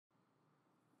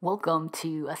Welcome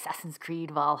to Assassin's Creed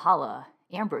Valhalla.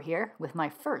 Amber here with my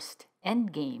first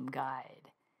endgame guide.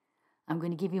 I'm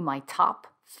going to give you my top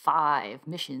 5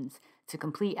 missions to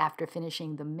complete after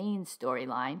finishing the main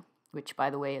storyline, which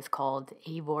by the way is called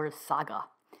Eivor's Saga.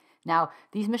 Now,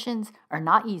 these missions are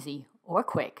not easy or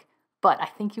quick, but I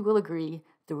think you will agree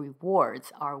the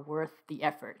rewards are worth the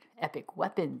effort. Epic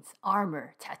weapons,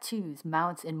 armor, tattoos,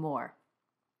 mounts, and more.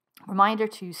 Reminder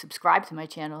to subscribe to my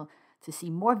channel to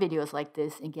see more videos like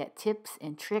this and get tips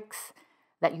and tricks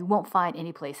that you won't find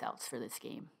anyplace else for this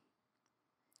game.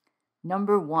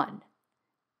 Number 1,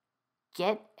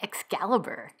 get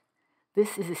Excalibur.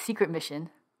 This is a secret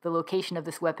mission. The location of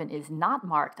this weapon is not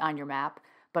marked on your map,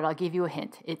 but I'll give you a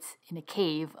hint. It's in a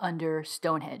cave under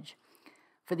Stonehenge.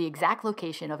 For the exact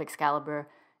location of Excalibur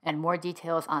and more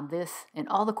details on this and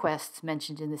all the quests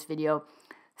mentioned in this video,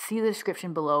 see the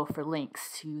description below for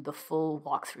links to the full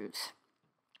walkthroughs.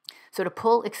 So to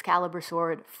pull Excalibur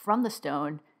sword from the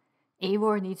stone,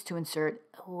 Eivor needs to insert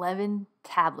 11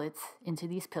 tablets into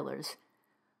these pillars.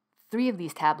 3 of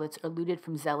these tablets are looted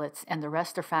from zealots, and the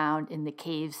rest are found in the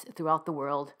caves throughout the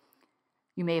world.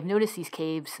 You may have noticed these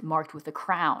caves marked with a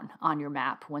crown on your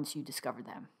map once you discover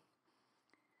them.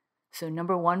 So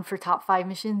number 1 for top 5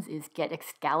 missions is get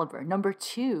Excalibur. Number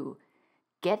 2,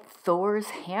 get Thor's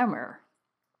hammer.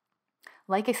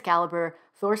 Like Excalibur,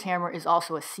 Thor's hammer is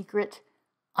also a secret,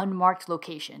 unmarked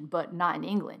location, but not in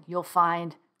England. You'll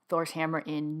find Thor's hammer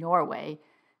in Norway,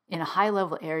 in a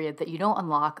high-level area that you don't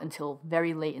unlock until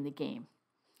very late in the game.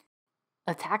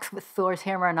 Attacks with Thor's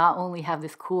hammer not only have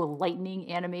this cool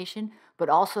lightning animation, but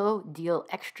also deal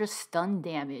extra stun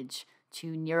damage to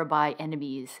nearby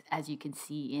enemies, as you can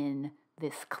see in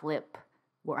this clip,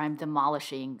 where I'm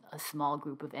demolishing a small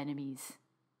group of enemies.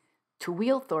 To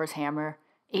wield Thor's hammer,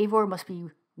 Eivor must be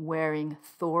wearing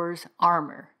Thor's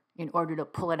armor in order to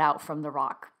pull it out from the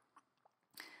rock.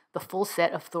 The full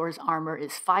set of Thor's armor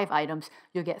is 5 items.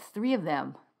 You'll get 3 of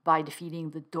them by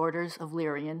defeating the Daughters of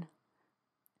Lyrien.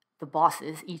 The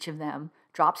bosses, each of them,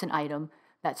 drops an item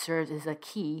that serves as a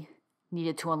key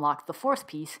needed to unlock the 4th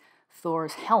piece,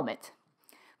 Thor's helmet.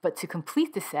 But to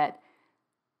complete the set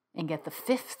and get the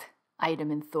 5th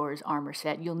item in Thor's armor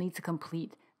set, you'll need to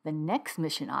complete the next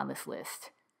mission on this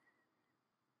list.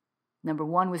 Number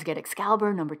 1 was get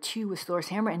Excalibur, number 2 was Thor's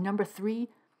hammer, and number 3,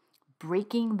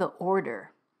 breaking the order.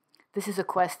 This is a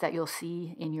quest that you'll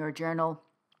see in your journal.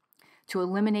 To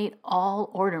eliminate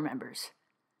all order members,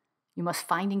 you must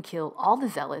find and kill all the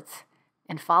zealots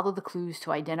and follow the clues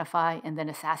to identify and then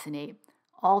assassinate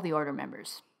all the order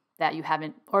members that you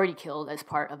haven't already killed as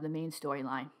part of the main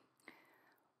storyline.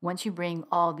 Once you bring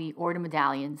all the order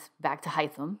medallions back to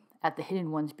Hytham at the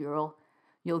Hidden Ones Bureau,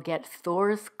 you'll get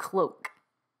Thor's cloak,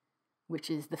 which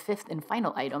is the 5th and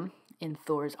final item in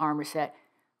Thor's armor set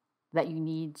that you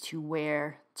need to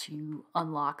wear to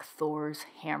unlock Thor's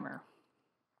hammer.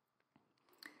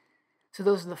 So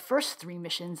those are the first 3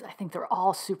 missions. I think they're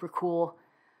all super cool,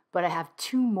 but I have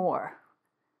 2 more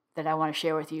that I want to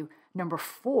share with you. Number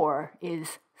 4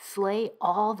 is slay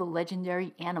all the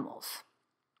legendary animals.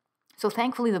 So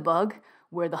thankfully the bug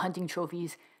where the hunting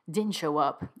trophies didn't show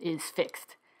up is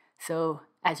fixed. So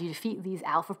as you defeat these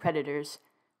alpha predators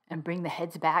and bring the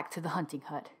heads back to the hunting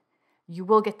hut, you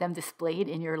will get them displayed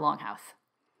in your longhouse.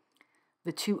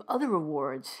 The 2 other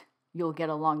rewards you'll get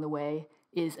along the way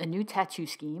is a new tattoo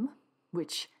scheme,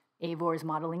 which Eivor is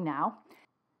modeling now,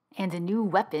 and a new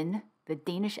weapon, the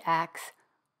Danish axe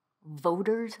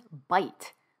Vordr's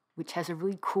Bite, which has a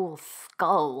really cool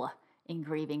skull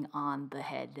engraving on the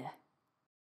head.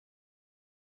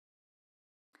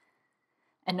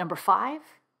 And number 5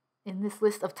 in this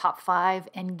list of top 5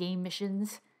 endgame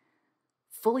missions,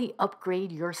 fully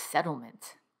upgrade your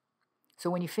settlement. So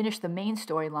when you finish the main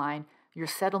storyline, your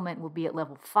settlement will be at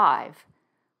level 5,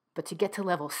 but to get to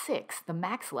level 6, the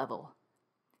max level,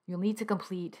 you'll need to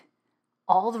complete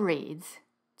all the raids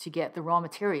to get the raw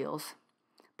materials,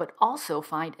 but also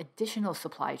find additional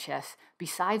supply chests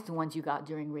besides the ones you got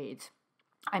during raids.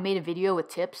 I made a video with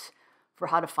tips for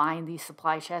how to find these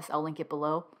supply chests. I'll link it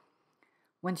below.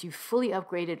 Once you've fully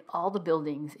upgraded all the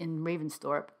buildings in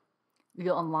Ravensthorpe,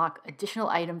 you'll unlock additional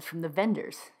items from the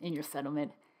vendors in your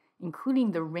settlement,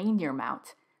 including the reindeer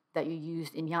mount that you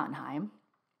used in Jotunheim,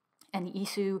 and the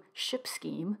Isu ship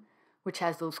scheme, which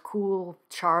has those cool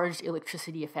charged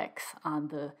electricity effects on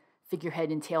the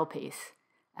figurehead and tailpiece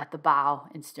at the bow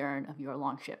and stern of your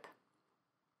longship.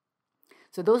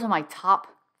 So those are my top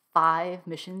 5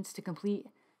 missions to complete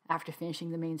after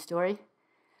finishing the main story.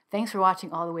 Thanks for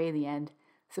watching all the way to the end.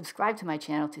 Subscribe to my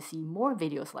channel to see more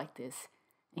videos like this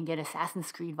and get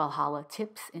Assassin's Creed Valhalla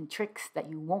tips and tricks that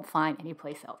you won't find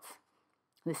anyplace else.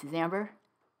 This is Amber.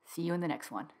 See you in the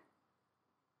next one.